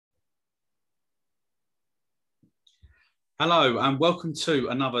Hello and welcome to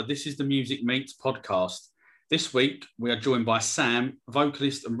another This is the Music Meets podcast. This week we are joined by Sam,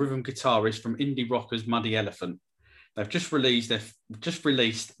 vocalist and rhythm guitarist from indie rockers Muddy Elephant. They've just released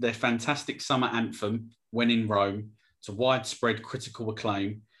their fantastic summer anthem, When in Rome, to widespread critical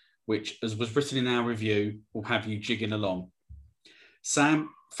acclaim, which, as was written in our review, will have you jigging along. Sam,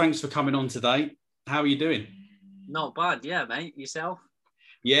 thanks for coming on today. How are you doing? Not bad, yeah, mate. Yourself?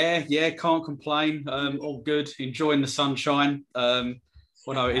 Yeah, can't complain. All good. Enjoying the sunshine. Well,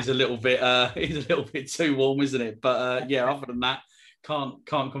 it is a little bit, too warm, isn't it? But yeah, other than that, can't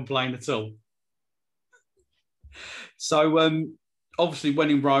complain at all. So obviously, When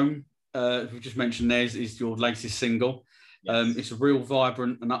in Rome, we just mentioned there is your latest single. Yes. It's a real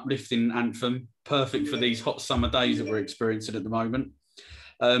vibrant and uplifting anthem, perfect for these hot summer days that we're experiencing at the moment.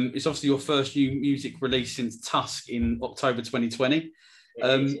 It's obviously your first new music release since Tusk in October 2020.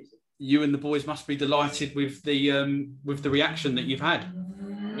 You and the boys must be delighted with the reaction that you've had.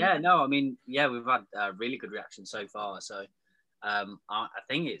 Yeah, no, I mean, yeah, we've had a really good reaction so far. So I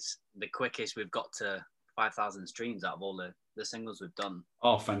think it's the quickest we've got to 5,000 streams out of all the singles we've done.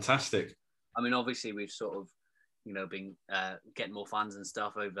 Oh, fantastic. I mean, obviously we've sort of, been getting more fans and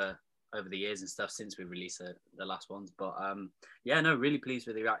stuff over the years and stuff since we released the last ones. But yeah, no, really pleased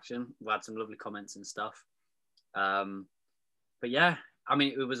with the reaction. We've had some lovely comments and stuff. But yeah, I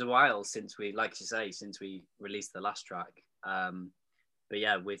mean, it was a while since we, like you say, since we released the last track. But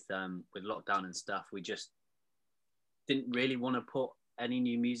yeah, with lockdown and stuff, we just didn't really want to put any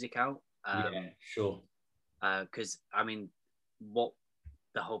new music out. Yeah, sure. Because I mean, what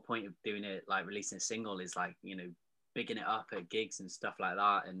the whole point of doing it, like releasing a single, is like, bigging it up at gigs and stuff like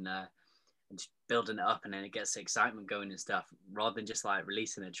that, and just building it up, and then it gets the excitement going and stuff, rather than just like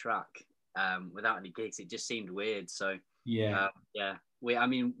releasing a track without any gigs. It just seemed weird. So yeah. We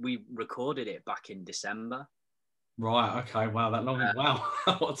recorded it back in December. Right. Okay. Wow. That long. Wow.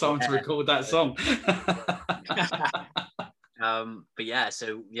 What time to record that song? But yeah,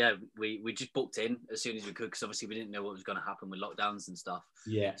 so yeah, we just booked in as soon as we could, because obviously we didn't know what was going to happen with lockdowns and stuff.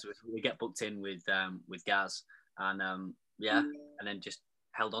 Yeah. So we get booked in with Gaz, and and then just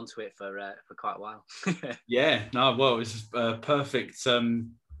held on to it for quite a while. Yeah. No. Well, it's perfect.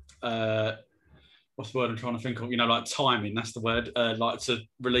 What's the word I'm trying to think of? Like timing. That's the word. Like to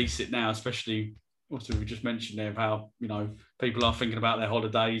release it now, especially. Also, we just mentioned there of how people are thinking about their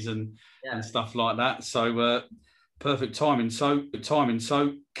holidays and stuff like that. So perfect timing. So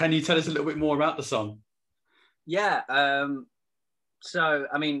can you tell us a little bit more about the song? Yeah. So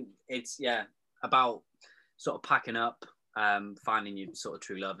I mean, it's about sort of packing up, finding your sort of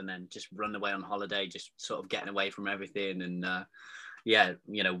true love, and then just running away on holiday, just sort of getting away from everything, and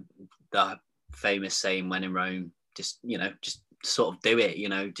the famous saying, "When in Rome, just sort of do it."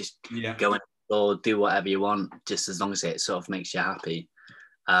 Just go in or do whatever you want, just as long as it sort of makes you happy.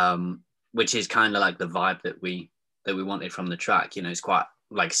 Which is kind of like the vibe that we wanted from the track. It's quite,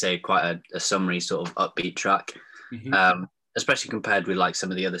 like I say, quite a summary sort of upbeat track, especially compared with like some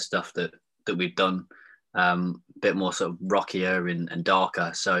of the other stuff that we've done, a bit more sort of rockier and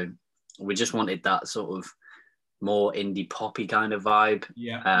darker. So we just wanted that sort of more indie poppy kind of vibe,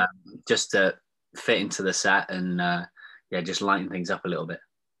 just to fit into the set and just lighten things up a little bit.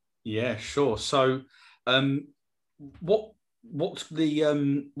 Yeah, sure. So what's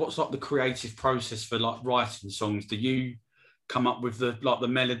like the creative process for like writing songs? Do you come up with the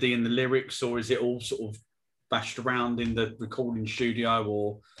melody and the lyrics, or is it all sort of bashed around in the recording studio,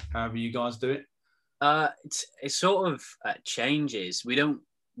 or however you guys do it? It sort of changes. We don't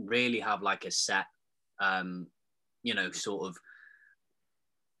really have like a set sort of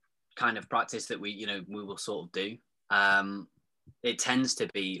kind of practice that we will sort of do. It tends to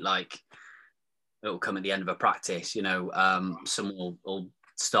be like it'll come at the end of a practice, someone will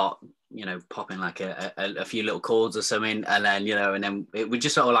start, popping like a few little chords or something, and then we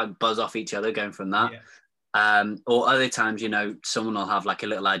just sort of like buzz off each other going from that. Or other times, someone will have like a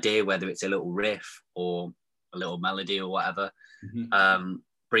little idea, whether it's a little riff or a little melody or whatever,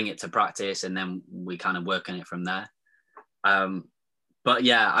 bring it to practice, and then we kind of work on it from there. But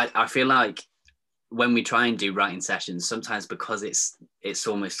yeah, I feel like when we try and do writing sessions, sometimes because it's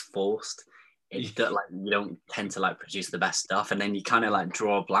almost forced, it's that like you don't tend to like produce the best stuff, and then you kind of like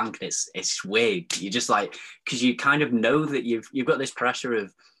draw a blank, and it's weird. You just like, because you kind of know that you've got this pressure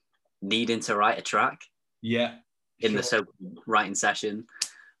of needing to write a track in the so-called writing session,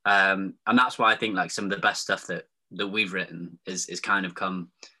 and that's why I think like some of the best stuff that we've written is kind of come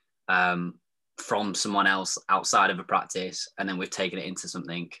from someone else outside of a practice, and then we've taken it into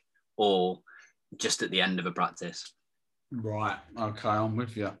something, or just at the end of a practice. Right. Okay, I'm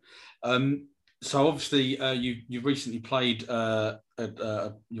with you. So obviously, you recently played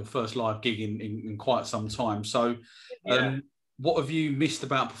your first live gig in quite some time. So, Yeah. what have you missed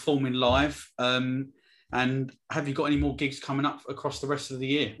about performing live? And have you got any more gigs coming up across the rest of the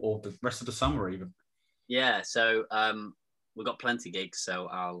year or the rest of the summer even? Yeah, so we've got plenty of gigs, so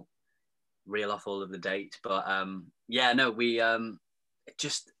I'll reel off all of the dates. But yeah, no, we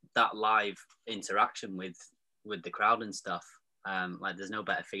just that live interaction with the crowd and stuff. Like, there's no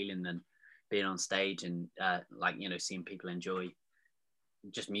better feeling than being on stage and like, you know, seeing people enjoy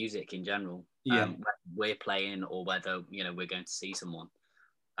just music in general. Yeah. Whether we're playing or whether, you know, we're going to see someone.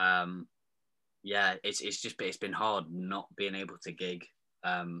 Yeah, it's been hard not being able to gig,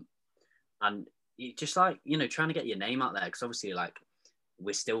 and it just, like, you know, trying to get your name out there, because obviously, like,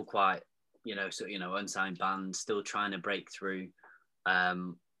 we're still quite, you know, so, you know, unsigned band, still trying to break through,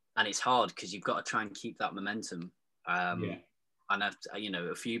 and it's hard because you've got to try and keep that momentum. Yeah. And you know,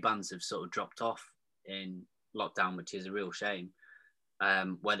 a few bands have sort of dropped off in lockdown, which is a real shame.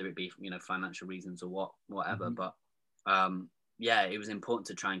 Whether it be, you know, financial reasons or whatever, Mhm. but yeah, it was important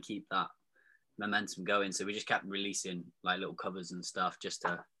to try and keep that momentum going. So we just kept releasing like little covers and stuff just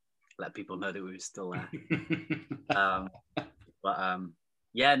to let people know that we were still there. But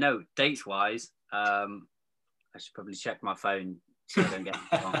yeah, no, dates wise, I should probably check my phone so I don't get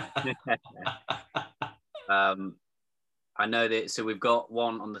it wrong. I know that, so we've got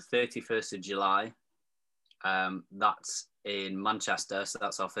one on the 31st of July. That's in Manchester, so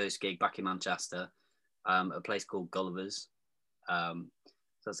that's our first gig back in Manchester, a place called Gulliver's. So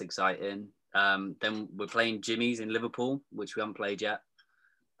that's exciting. Then we're playing Jimmy's in Liverpool, which we haven't played yet.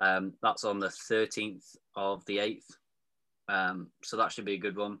 That's on the 13th of the 8th. So that should be a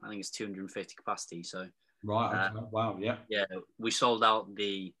good one. I think it's 250 capacity. So Right. Okay. Wow. Yeah. yeah, we sold out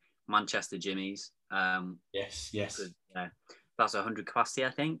the Manchester Jimmy's. Yes. That's 100 capacity, I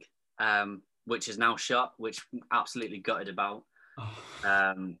think, which is now shut, which I'm absolutely gutted about.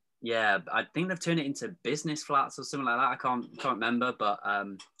 Oh. Yeah, I think they've turned it into business flats or something like that. I can't remember, but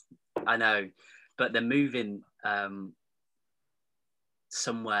I know. But they're moving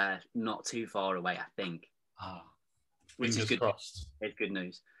somewhere not too far away, I think. Oh. Which is good. Crossed. It's good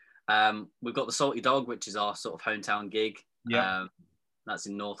news. We've got the Salty Dog, which is our sort of hometown gig. Yeah. That's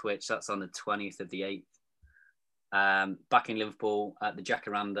in Northwich. That's on the 20th of the 8th. Back in Liverpool at the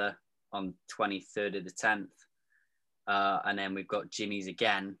Jacaranda on 23rd of the 10th. And then we've got Jimmy's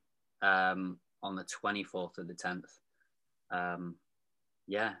again on the 24th of the 10th.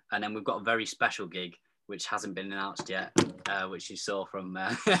 Yeah, and then we've got a very special gig which hasn't been announced yet, which you saw from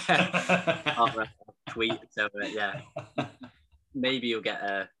our tweet. So yeah, maybe you'll get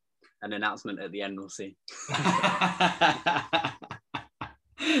an announcement at the end. We'll see.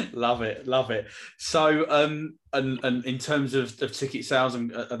 Love it. So, and in terms of ticket sales,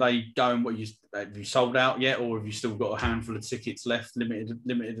 are they going? Have you sold out yet, or have you still got a handful of tickets left? Limited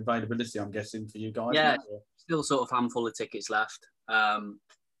availability, I'm guessing, for you guys. Yeah, still sort of handful of tickets left. I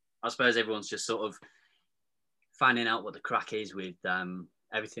suppose everyone's just sort of finding out what the crack is with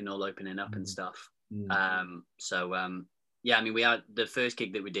everything all opening up and stuff. So yeah, I mean, we had the first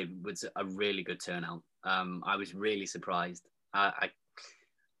gig that we did was a really good turnout. I was really surprised. I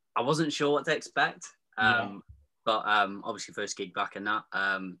wasn't sure what to expect, but obviously first gig back and that.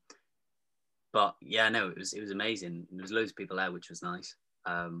 But yeah, no, it was amazing. There was loads of people there, which was nice.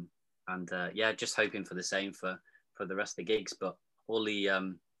 And yeah, just hoping for the same for the rest of the gigs. But all the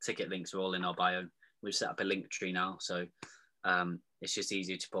ticket links are all in our bio. We've set up a link tree now, so it's just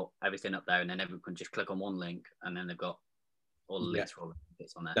easier to put everything up there, and then everyone can just click on one link, and then they've got all the links for all the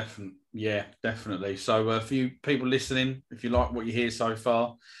tickets on there. Definitely. So for you people listening, if you like what you hear so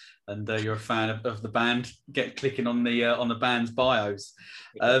far, and you're a fan of the band, get clicking on the band's bios.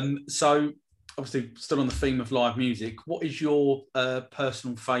 So obviously, still on the theme of live music, what is your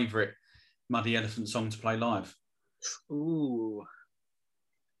personal favourite Muddy Elephant song to play live? Ooh.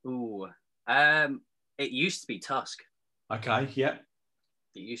 It used to be Tusk. Okay, yeah.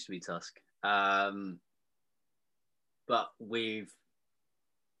 It used to be Tusk. But we've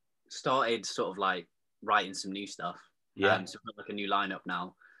started sort of like writing some new stuff. Yeah. So we've got like a new lineup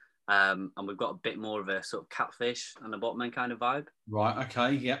now. And we've got a bit more of a sort of Catfish and the Botman kind of vibe. Right,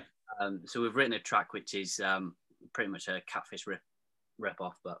 okay, yeah. So we've written a track which is pretty much a Catfish rip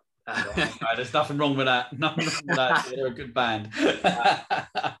off, but right, there's nothing wrong with that. Nothing wrong with that. They're a good band.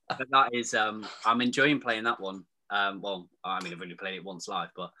 But that is, I'm enjoying playing that one. Well, I mean, I've only played it once live,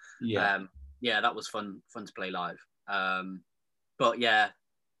 but yeah, that was fun to play live. But yeah,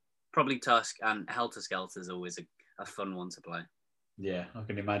 probably Tusk and Helter Skelter is always a fun one to play. Yeah, I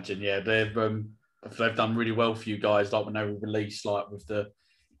can imagine. Yeah, they've done really well for you guys. Like when they were released, like with the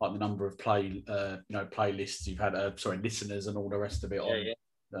like the number of playlists you've had, listeners and all the rest of it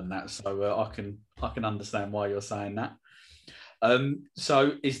and that. So I can understand why you're saying that.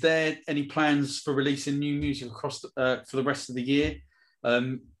 So is there any plans for releasing new music across for the rest of the year?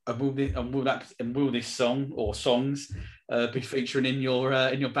 And will this song or songs be featuring in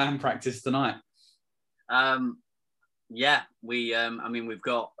your band practice tonight? Yeah, we've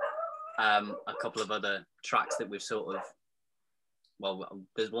got a couple of other tracks that we've sort of. Well,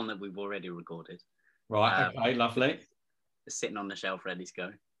 there's one that we've already recorded. Right. Okay. Lovely. Sitting on the shelf, ready to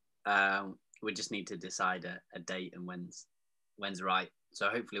go. We just need to decide a date and when's right. So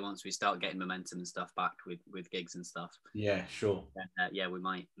hopefully once we start getting momentum and stuff back with gigs and stuff. Yeah, sure. Then, we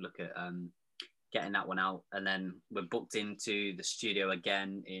might look at getting that one out. And then we're booked into the studio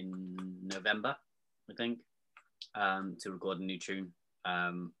again in November, I think, to record a new tune,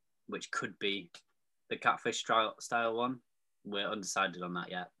 which could be the Catfish style one. We're undecided on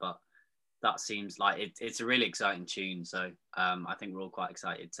that yet, but that seems like it's a really exciting tune. So I think we're all quite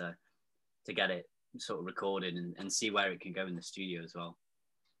excited to get it sort of recorded and see where it can go in the studio as well.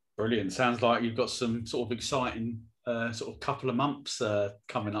 Brilliant. Sounds like you've got some sort of exciting sort of couple of months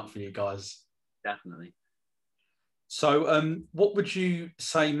coming up for you guys. Definitely. So what would you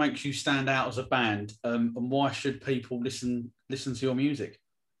say makes you stand out as a band, and why should people listen to your music?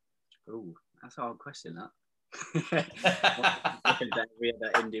 Oh, that's a hard question, that. We had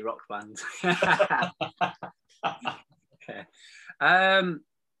an indie rock band. Okay.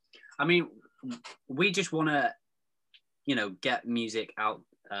 I mean, we just want to, get music out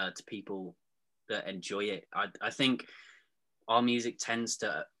to people that enjoy it. I think our music tends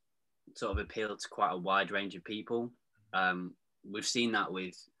to sort of appeal to quite a wide range of people. We've seen that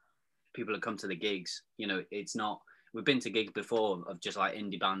with people that come to the gigs. It's not. We've been to gigs before of just like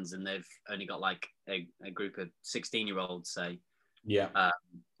indie bands, and they've only got like a group of 16-year-olds, say. Yeah.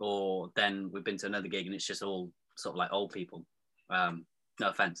 Or then we've been to another gig and it's just all sort of like old people. No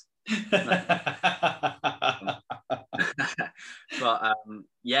offense. But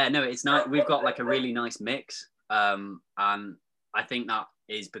it's nice. We've got like a really nice mix. And I think that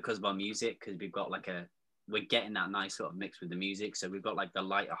is because of our music, because we're getting that nice sort of mix with the music. So we've got like the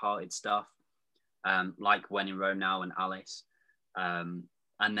lighter hearted stuff. Like When in Rome Now and Alice. And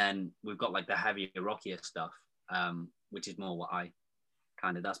then we've got like the heavier, rockier stuff, which is more what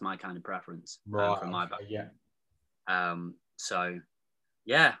that's my kind of preference from my back. Yeah. So,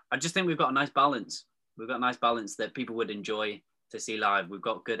 yeah, I just think we've got a nice balance. We've got a nice balance that people would enjoy to see live. We've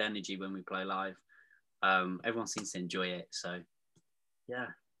got good energy when we play live. Everyone seems to enjoy it. So, yeah.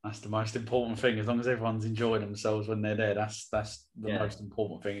 That's the most important thing. As long as everyone's enjoying themselves when they're there, that's the most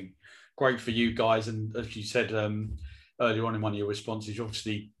important thing. Great for you guys, and as you said earlier on in one of your responses, you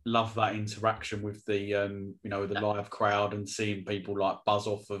obviously love that interaction with the live crowd and seeing people like buzz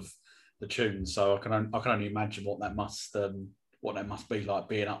off of the tunes. So I can only imagine what that must be like,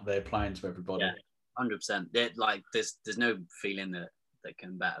 being up there playing to everybody. Yeah, 100%. Like there's no feeling that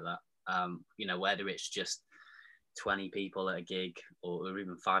can better that. Whether it's just 20 people at a gig or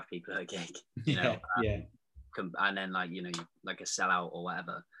even 5 people at a gig, and then like a sellout or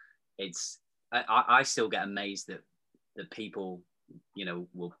whatever. I still get amazed that people,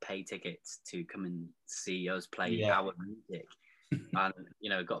 will pay tickets to come and see us play our music. And,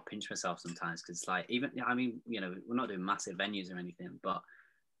 got to pinch myself sometimes because like, we're not doing massive venues or anything, but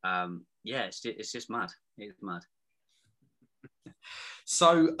it's just mad. It's mad.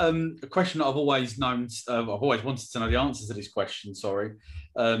 So a question that I've always wanted to know the answer to this question,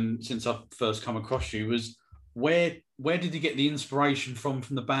 since I've first come across you, was where did you get the inspiration from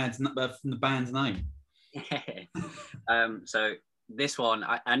the band's name? So this one,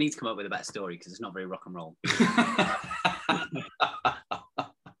 I need to come up with a better story because it's not very rock and roll.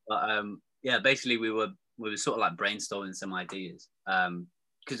 But basically we were sort of like brainstorming some ideas,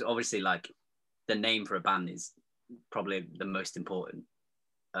 because obviously like the name for a band is probably the most important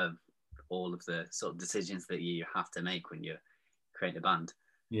of all of the sort of decisions that you have to make when you're creating a band.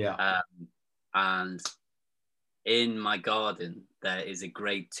 And in my garden there is a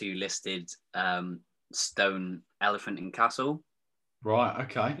grade 2 listed stone elephant and castle. Right.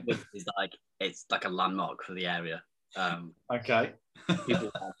 Okay. It's like a landmark for the area. Okay.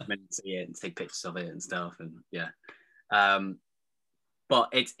 People come in and see it and take pictures of it and stuff, and but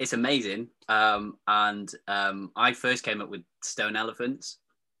it's amazing. And I first came up with stone elephants,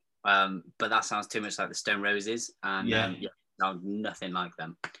 but that sounds too much like the Stone Roses, and sound nothing like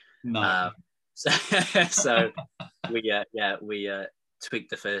them. No. So we tweaked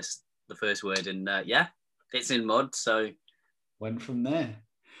the first word, and it's in mud, so went from there.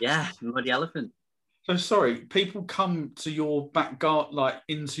 Yeah, Muddy Elephant. So sorry, people come to your back garden, like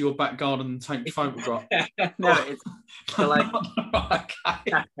into your back garden, and take photographs. No, it's so like Okay.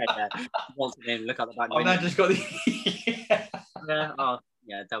 yeah, once again, look at the back I've window. now just got the. Yeah, oh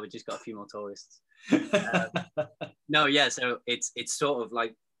yeah, that we just got a few more tourists. No, yeah, so it's sort of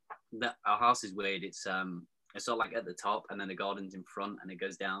like our house is weird. It's sort of like at the top, and then the garden's in front, and it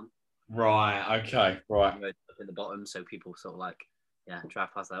goes down. Right. Okay. Right. Up at the bottom, so people sort of like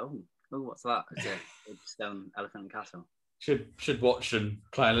drive past like, oh, what's that? It's a stone elephant and castle. Should watch and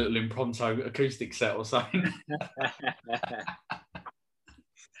play a little impromptu acoustic set or something.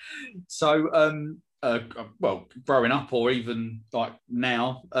 So, well, growing up or even like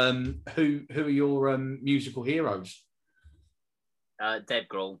now, who are your musical heroes? Dave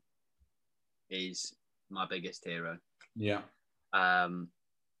Grohl is my biggest hero. Yeah.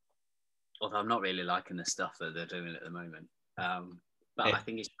 Although I'm not really liking the stuff that they're doing at the moment. But I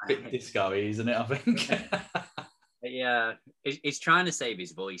think it's a bit disco-y, isn't it? I think. Yeah, he's trying to save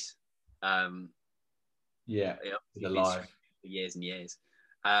his voice. Yeah, alive for years and years.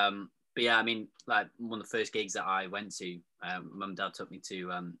 But yeah, I mean, like one of the first gigs that I went to, mum and dad took me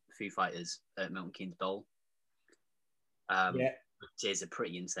to Foo Fighters at Milton Keynes Bowl. Which is a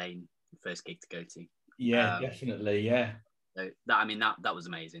pretty insane first gig to go to. Yeah, definitely. Yeah. So that was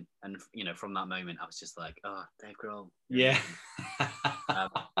amazing, and from that moment, I was just like, oh, Dave Grohl. Yeah.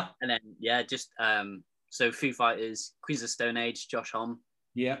 And then so Foo Fighters, Queens of Stone Age, Josh Homme.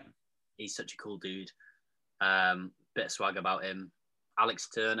 Yeah. He's such a cool dude. Bit of swag about him. Alex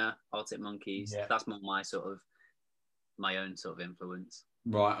Turner, Arctic Monkeys. Yeah. That's more my own sort of influence.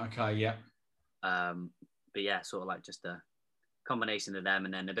 Right. Okay. Yeah. But yeah, sort of like just a combination of them,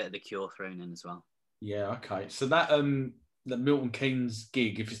 and then a bit of The Cure thrown in as well. Yeah. Okay. So that the Milton Keynes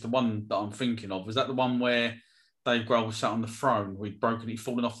gig, if it's the one that I'm thinking of, was that the one where Dave Grohl sat on the throne? We'd broken it,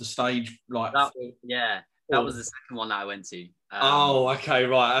 fallen off the stage, like that was the second one that I went to. Okay,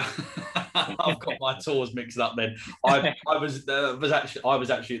 right. I've got my tours mixed up. Then I was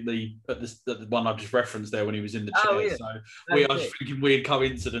actually at the one I just referenced there when he was in the chair. Yeah. So I was thinking weird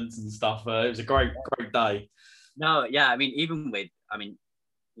coincidence and stuff. It was a great day. No, yeah, I mean, even with,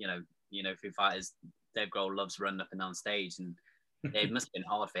 Foo Fighters, Dave Grohl loves running up and down stage, and it must have been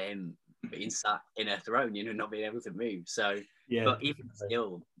hard for him being sat in a throne, not being able to move. So, yeah, but even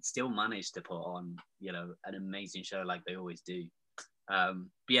still managed to put on, an amazing show like they always do. But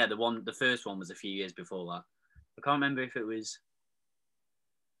yeah, the first one was a few years before that. I can't remember if it was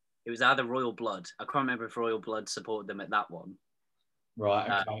either Royal Blood. I can't remember if Royal Blood supported them at that one. Right.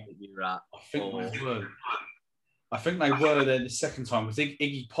 Okay. I think they were there the second time. I think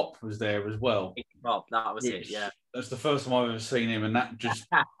Iggy Pop was there as well. Iggy Pop, that was it. Yeah. That's the first time I've ever seen him, and that just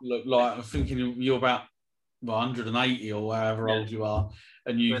looked like, I'm thinking you're about 180 or however old you are,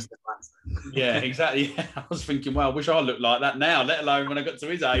 and you. Yeah, exactly. Yeah. I was thinking, well, I wish I looked like that now, let alone when I got to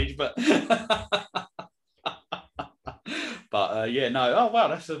his age. But, yeah, no. Oh wow,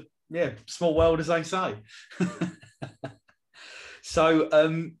 that's a small world, as they say. So,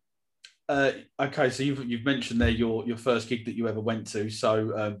 okay, so you've mentioned there your first gig that you ever went to,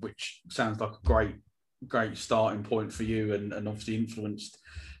 so which sounds like a great starting point for you, and obviously influenced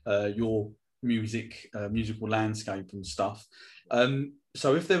your musical landscape and stuff.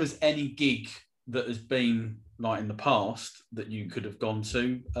 So if there was any gig that has been like in the past that you could have gone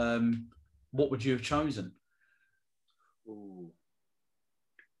to, what would you have chosen? Ooh.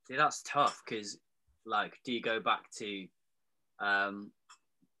 See, that's tough, because like, do you go back to a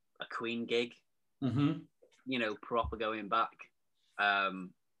Queen gig? Mm-hmm. Proper going back,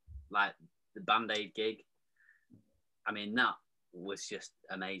 like the Band-Aid gig. I mean, that was just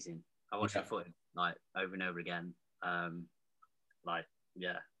amazing. I watched the footage like over and over again.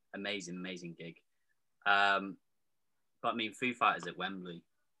 Amazing gig. But I mean, Foo Fighters at Wembley.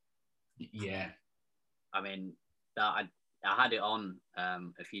 Yeah. I mean, that I had it on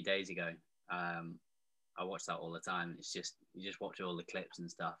a few days ago. I watch that all the time. It's just, you just watch all the clips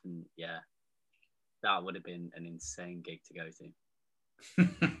and stuff, and yeah, that would have been an insane gig to go to.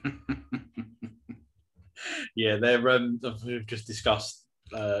 Yeah, they're we've just discussed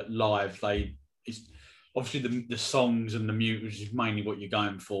live. It's obviously the songs and the music, which is mainly what you're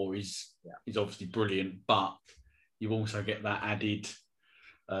going for, is obviously brilliant, but you also get that added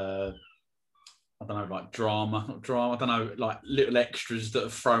I don't know, like drama, I don't know, like little extras that are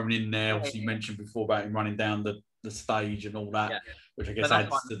thrown in there. Obviously, you mentioned before about him running down the stage and all that, which I guess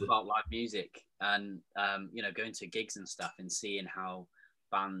adds to the about live music, and going to gigs and stuff and seeing how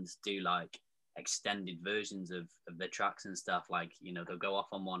bands do like extended versions of the tracks and stuff. Like, they'll go off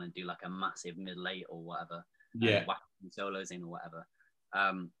on one and do like a massive middle eight or whatever, whack solos in or whatever.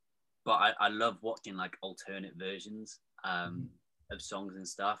 but I love watching like alternate versions of songs and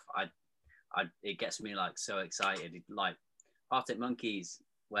stuff. It gets me like so excited. Like Arctic Monkeys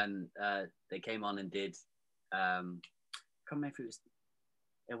when they came on and did I can't remember if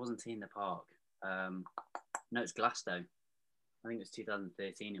it wasn't Tea in the Park. No, it's Glasto. I think it was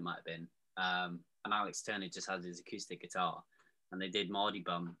 2013. It might have been. And Alex Turner just has his acoustic guitar, and they did Mardy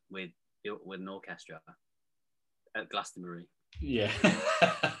Bum with an orchestra at Glastonbury. Yeah.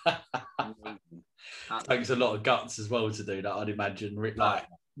 Takes a lot of guts as well to do that, I'd imagine. Like,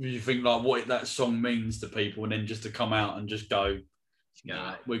 you think like what that song means to people, and then just to come out and just go,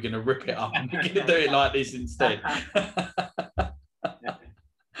 nah, we're going to rip it up and we're going to do it like this instead.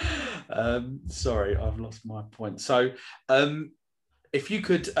 Sorry, I've lost my point. So, if you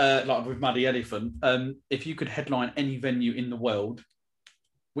could, like with Muddy Elephant, if you could headline any venue in the world,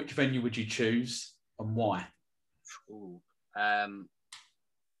 which venue would you choose and why? Ooh.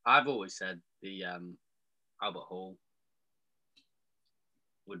 I've always said the Albert Hall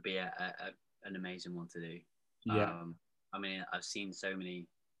would be an amazing one to do. Yeah. I mean, I've seen so many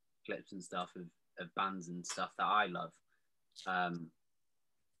clips and stuff of bands and stuff that I love.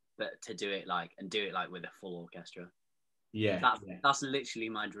 But to do it like with a full orchestra. Yeah. That's literally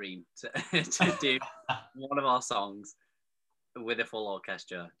my dream to do one of our songs with a full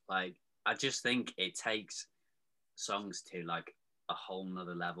orchestra. Like, I just think it takes songs to like a whole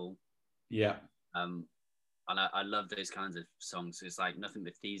nother level. Yeah. And I love those kinds of songs. So it's like Nothing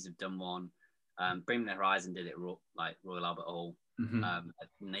But Thieves have done one. Bring Me the Horizon did it like Royal Albert Hall. Mm-hmm.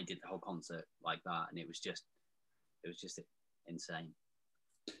 And they did the whole concert like that, and it was just insane.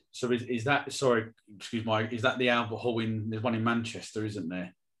 So is that, sorry, excuse me, is that the Albert Hall there's one in Manchester, isn't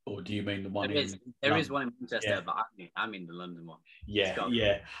there? Or do you mean the one there is one in Manchester, but I mean the London one. Yeah,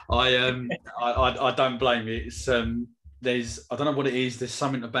 yeah. I don't blame you. It's I don't know what it is. There's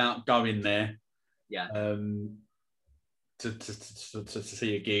something about going there. Yeah. To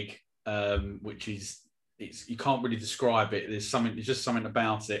see a gig, which is you can't really describe it. There's just something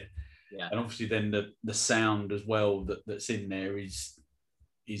about it. Yeah. And obviously then the sound as well that's in there is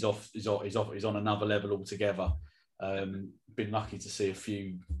on another level altogether. Been lucky to see a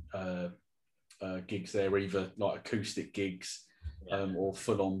few gigs there, either like acoustic gigs or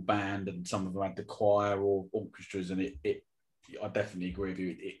full-on band, and some of them had the choir or orchestras, and I definitely agree with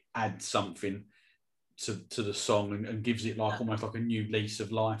you. It adds something to the song and gives it like almost like a new lease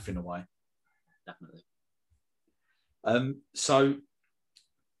of life in a way. Definitely. So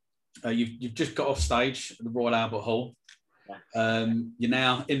you've just got off stage at the Royal Albert Hall. You're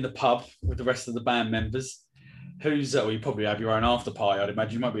now in the pub with the rest of the band members. Who's you probably have your own after party, I'd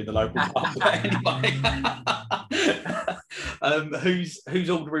imagine. You might be in the local pub, but anyway. Who's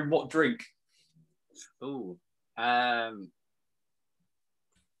ordering what drink?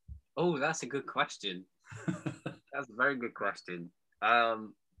 That's a good question. That's a very good question.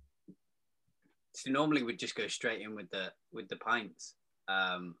 So normally we'd just go straight in with the pints,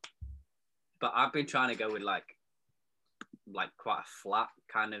 but I've been trying to go with like quite a flat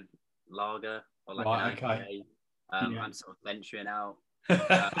kind of lager or like an IPA. I'm sort of venturing out,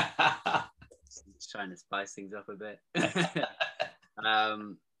 trying to spice things up a bit.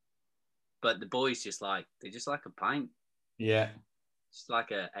 But the boys just like a pint. Yeah, just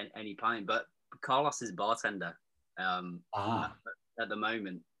like any pint. But Carlos is bartender at the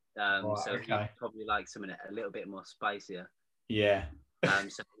moment, so he probably like something a little bit more spicier. Yeah.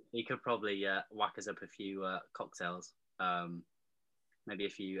 So he could probably whack us up a few cocktails, maybe a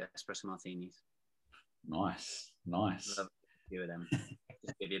few espresso martinis. Nice. Love a few of them.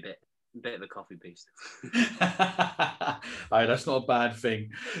 Just give you a bit of a coffee boost. Hey, that's not a bad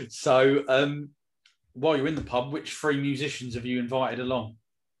thing. So, while you're in the pub, which 3 musicians have you invited along?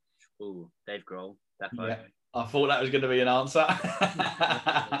 Dave Grohl, definitely. Yeah, I thought that was going to be an answer.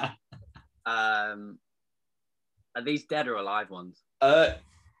 Are these dead or alive ones?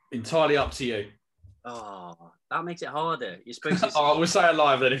 Entirely up to you. Oh, that makes it harder. You're supposed to. All right, we'll say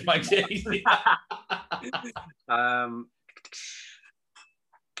alive then. It makes it easy.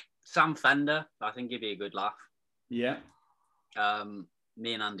 Sam Fender, I think he'd be a good laugh. Yeah.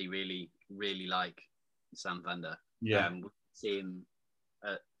 Me and Andy really, really like Sam Fender. Yeah. We see him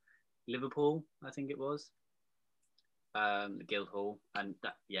at Liverpool, I think it was. The Guildhall, and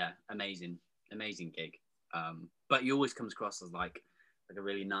amazing gig. But he always comes across as like a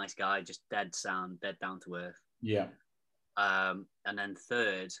really nice guy, just dead down to earth. Yeah. And then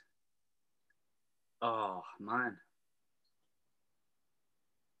third, oh man,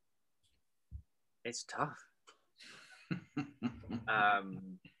 it's tough.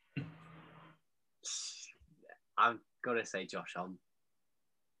 I've got to say Josh Homme.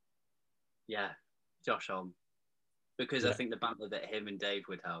 yeah, Josh on, because I think the banter that him and Dave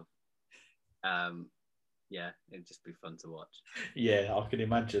would have, yeah, it'd just be fun to watch. Yeah, I can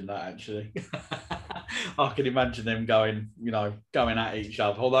imagine that actually. I can imagine them going at each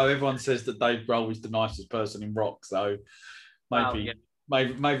other. Although everyone says that Dave Grohl is the nicest person in rock, so maybe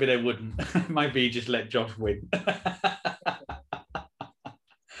they wouldn't. Maybe he just let Josh win.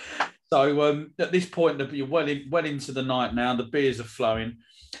 So at this point, you're well into the night now. The beers are flowing,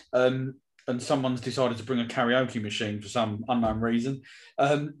 and someone's decided to bring a karaoke machine for some unknown reason.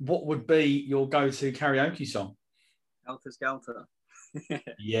 What would be your go-to karaoke song? Helter Skelter.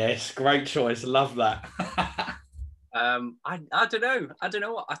 Yes, great choice. Love that. I don't know. I don't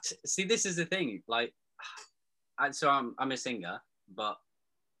know what. See, this is the thing. Like, I'm a singer, but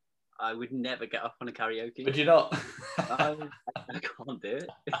I would never get up on a karaoke. Would you not? I can't do it.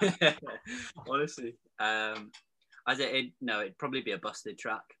 Honestly. It'd probably be a Busted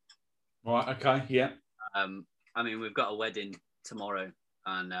track. Right. Okay. Yeah. I mean, we've got a wedding tomorrow,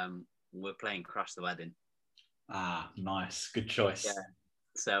 and we're playing Crash the Wedding. Ah, nice. Good choice. Yeah.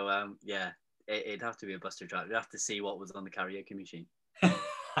 So, it'd have to be a Busted track. We'd have to see what was on the karaoke machine.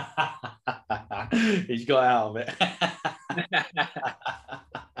 He's got out of it.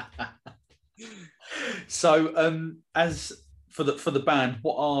 So, as for the band,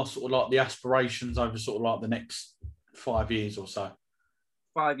 what are sort of like the aspirations over sort of like the next 5 years or so?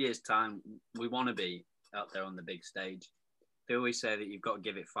 5 years' time, we want to be out there on the big stage. They always say that you've got to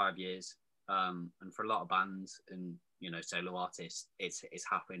give it 5 years, and for a lot of bands and solo artists, it's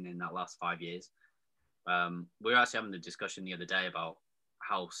happened in that last 5 years. We were actually having a discussion the other day about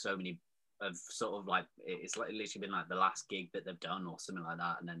how so many of sort of like it's like literally been like the last gig that they've done or something like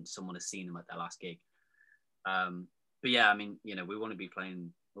that, and then someone has seen them at their last gig. But yeah, I mean, we want to be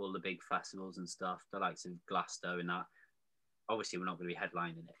playing all the big festivals and stuff, the likes of Glasgow and that. Obviously, we're not going to be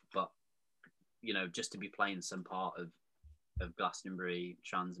headlining it, but just to be playing some part of Glastonbury,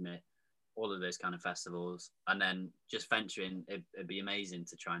 Transmit, all of those kind of festivals, and then just venturing, it'd be amazing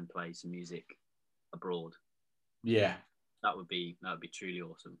to try and play some music abroad. Yeah, that would be truly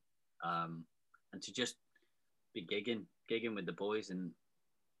awesome. And to just be gigging with the boys, and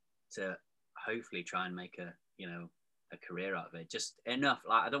to hopefully try and make a career out of it. Just enough.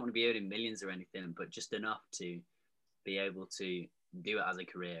 Like, I don't want to be earning millions or anything, but just enough to be able to do it as a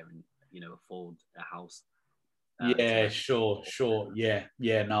career and afford a house. Yeah, sure. Yeah.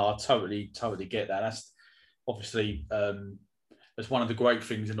 No, I totally get that. That's obviously that's one of the great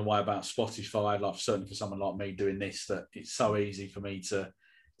things in the way about Spotify. Like, certainly for someone like me doing this, that it's so easy for me to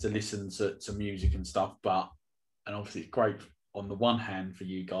listen to music and stuff. And obviously it's great on the one hand for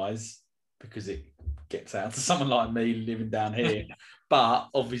you guys because it gets out to someone like me living down here. But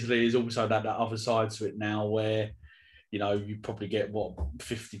obviously there's also that other side to it now where you probably get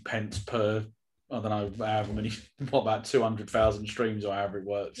 50 pence per, I don't know, however many, what about 200,000 streams or however it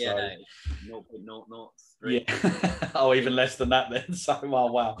works. Yeah, so. 0.003. Yeah. Oh, even less than that then. So,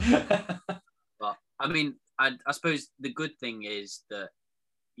 wow. But I mean, I suppose the good thing is that,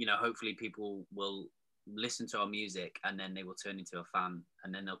 hopefully people will listen to our music and then they will turn into a fan,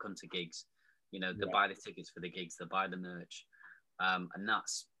 and then they'll come to gigs. They'll buy the tickets for the gigs, they'll buy the merch. And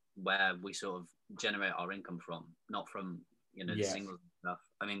that's where we sort of generate our income from, not from, the singles and stuff.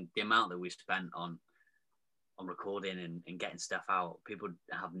 I mean, the amount that we've spent on recording and getting stuff out, people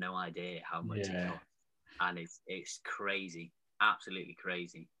have no idea how much it costs. And it's crazy, absolutely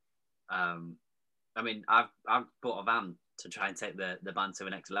crazy. I mean, I've bought a van to try and take the band to the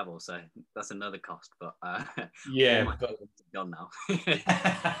next level, so that's another cost. But gone now.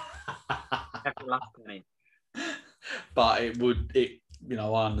 Every last penny. But I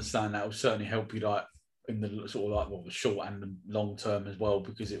understand that will certainly help you, like in the sort of like the short and the long term as well,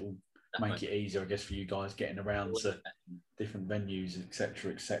 because it will make it easier, I guess, for you guys getting around to different venues,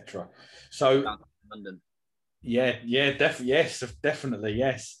 etc. So London. Yeah, definitely,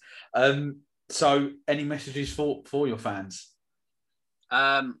 yes. So any messages for your fans?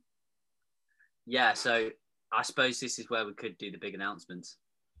 Yeah, so I suppose this is where we could do the big announcements.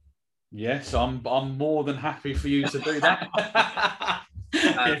 Yes, I'm more than happy for you to do that.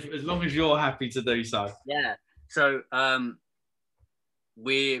 As long as you're happy to do so. Yeah. So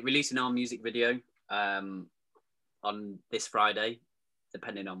we're releasing our music video on this Friday,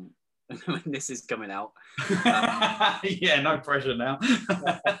 depending on when this is coming out. Yeah, no pressure now.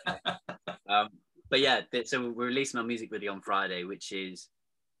 But yeah, so we're releasing our music video on Friday, which is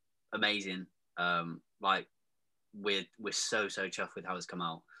amazing. Like we're so chuffed with how it's come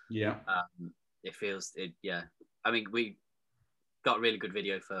out. Yeah. It feels it. Yeah. I mean, we got a really good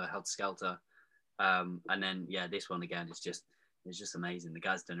video for Helter Skelter, and then this one again is just It's just amazing. The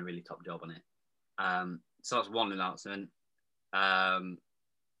guy's done a really top job on it. So that's one announcement.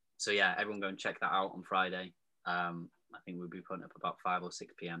 So yeah, everyone go and check that out on Friday. I think we'll be putting up about 5 or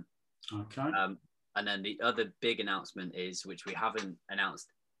 6 p.m. Okay. And then the other big announcement is, which we haven't announced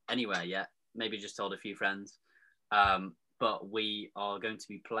anywhere yet, maybe just told a few friends, but we are going to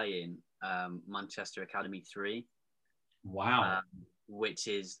be playing Manchester Academy 3. Wow. Which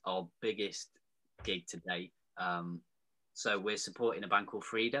is our biggest gig to date. So we're supporting a band called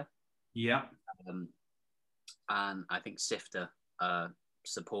Frida. Yeah. And I think Sifter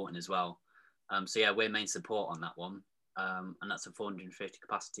supporting as well. So yeah, we're main support on that one. And that's a 450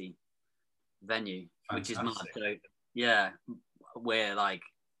 capacity venue, Fantastic. Which is mad. So yeah, we're like,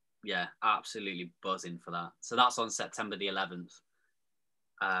 yeah, absolutely buzzing for that. So that's on September the 11th.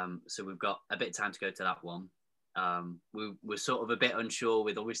 So we've got a bit of time to go to that one. We're sort of a bit unsure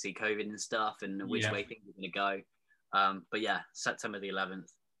with obviously COVID and stuff and which way things are going to go. But yeah, September the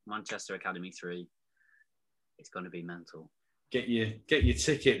 11th, Manchester Academy 3. It's going to be mental. Get your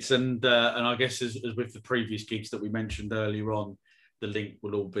tickets, and I guess as with the previous gigs that we mentioned earlier on, the link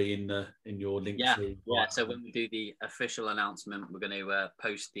will all be in your link tree. Yeah. So when we do the official announcement, we're going to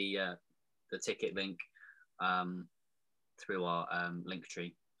post the ticket link through our link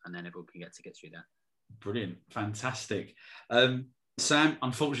tree, and then everyone can get tickets through there. Brilliant, fantastic. Sam,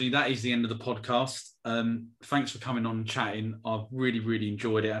 unfortunately, that is the end of the podcast. Thanks for coming on and chatting. I've really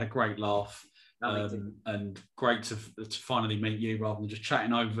enjoyed it. I had a great laugh. And great to finally meet you rather than just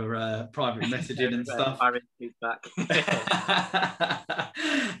chatting over private messaging and stuff.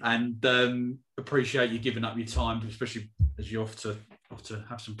 And appreciate you giving up your time, especially as you're off to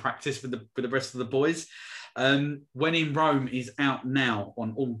have some practice with the rest of the boys. When in Rome is out now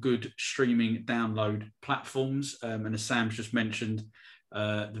on all good streaming download platforms, and as Sam's just mentioned,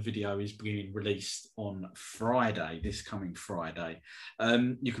 the video is being released on Friday, this coming Friday.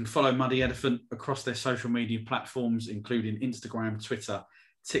 You can follow Muddy Elephant across their social media platforms, including Instagram, Twitter,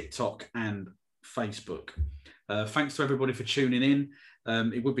 TikTok, and Facebook. Thanks to everybody for tuning in.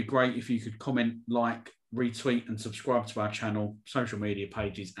 It would be great if you could comment, like, retweet, and subscribe to our channel, social media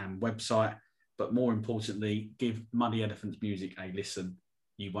pages, and website. But more importantly, give Muddy Elephant's music a listen.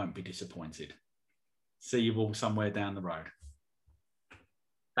 You won't be disappointed. See you all somewhere down the road.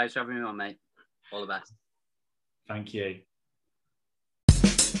 Thanks for having me on, mate. All the best. Thank you.